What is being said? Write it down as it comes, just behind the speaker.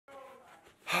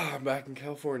I'm back in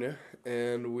California,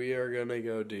 and we are gonna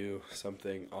go do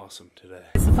something awesome today.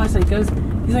 It's the flashlight goes.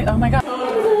 He's like, oh my god.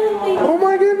 Oh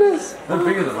my goodness! They're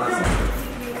bigger than last time.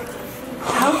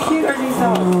 How cute are these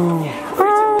dogs?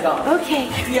 Okay,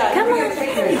 come on,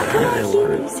 cutie,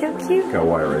 so cute. Got a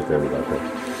wire right there with that thing.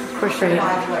 For sure.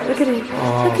 Look at it. Look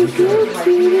at you,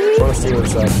 cutie. I wanna see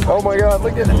what's up. Oh my god,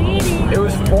 look at it! It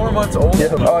was 4 months old.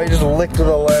 Yeah. Oh, you just licked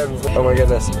the lens. Oh my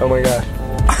goodness. Oh my god.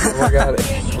 Oh my god.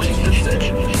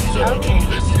 Okay.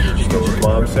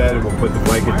 Mom said we'll put the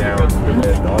blanket down and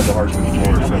then on the hardwood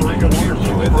floor or something. It'll be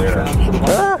in there.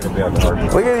 Ah! It'll be on the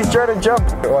hardwood. Look at he's trying to jump.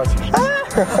 Watch.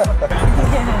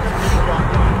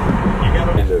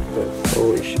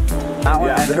 Holy shit.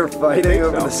 Yeah, they're fighting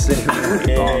over the same.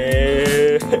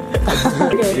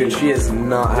 Dude, she is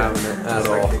not having it at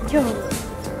all.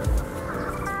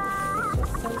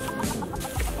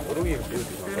 What do we even do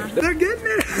with these? They're getting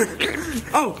it!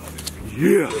 Oh!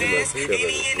 Yeah!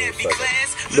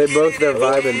 They both, they're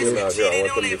vibing, dude. Here, I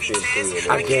want them to see it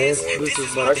too. I guess this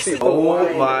is Actually,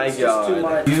 oh my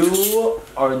god. You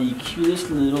are the cutest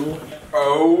little.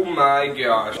 Oh my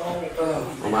gosh.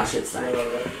 Oh my shit's sick.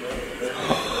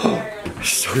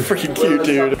 So freaking cute,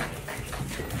 dude.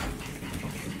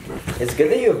 It's good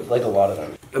that you have like a lot of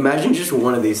them. Imagine just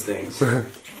one of these things. Bite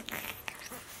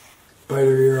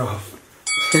her ear off.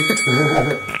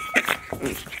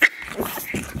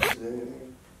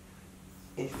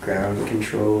 Ground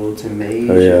control to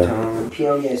Mage, Tom.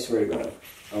 Peony, I swear to God.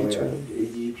 Oh my god.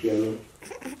 Peony.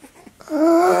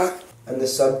 And the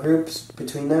subgroups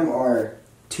between them are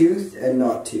toothed and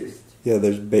not toothed. Yeah,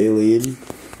 there's baleen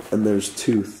and there's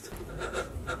toothed.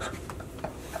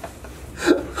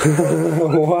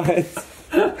 What?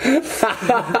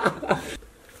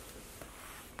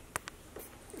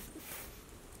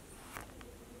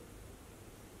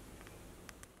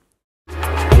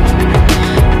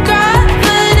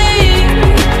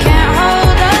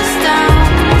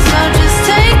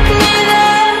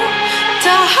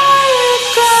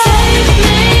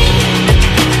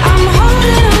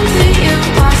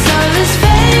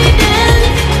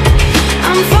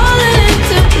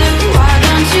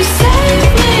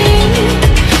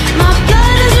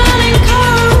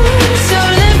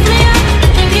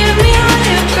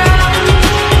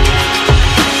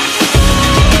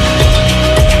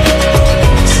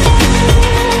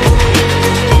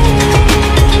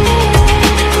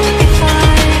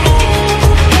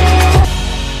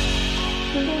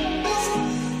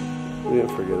 We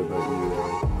didn't forget about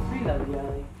you,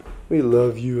 Ellie. We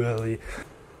love you, Ellie.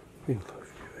 We love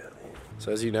you, Ellie.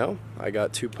 So as you know, I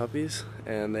got 2 puppies,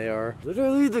 and they are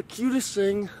literally the cutest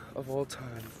thing of all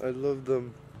time. I love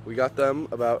them. We got them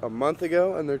about a month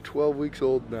ago, and they're 12 weeks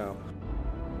old now.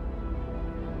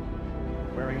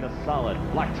 Wearing the solid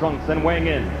black trunks and weighing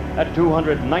in at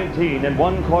 219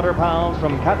 1/4 pounds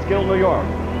from Catskill, New York.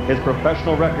 His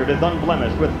professional record is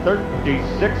unblemished with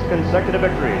 36 consecutive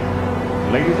victories.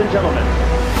 Ladies and gentlemen,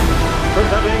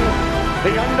 presenting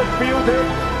the undisputed,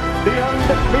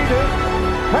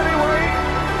 heavyweight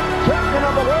champion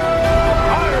of the world,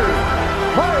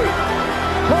 Tyson.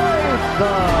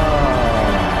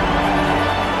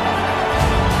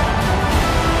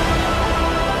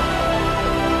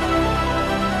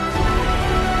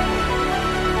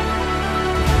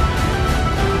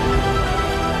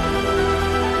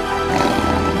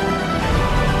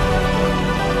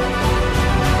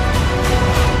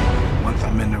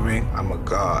 I'm a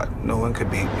god. No one could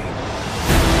beat me.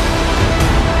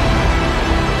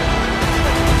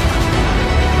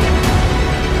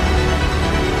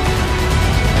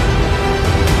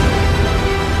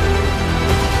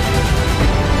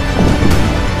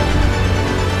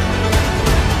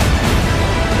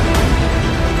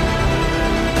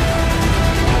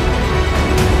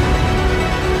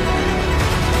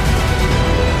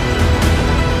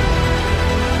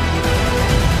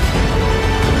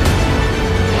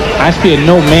 I fear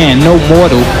no man, no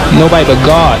mortal, nobody but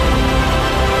God.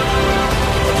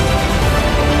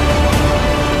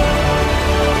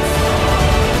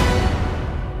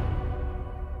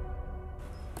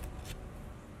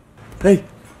 Hey,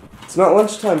 it's not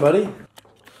lunchtime, buddy. What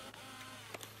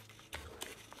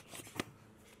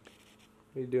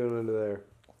are you doing under there?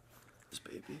 This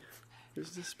baby.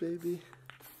 Where's this baby?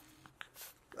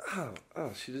 Oh,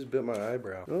 she just bit my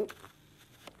eyebrow. Oh,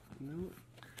 no.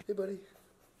 Hey, buddy.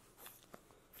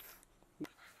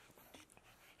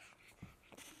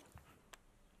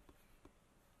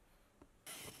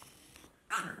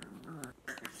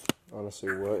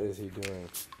 Honestly, what is he doing?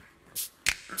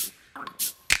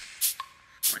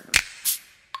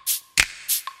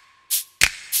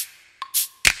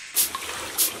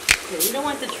 Okay, we don't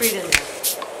want the treat in there.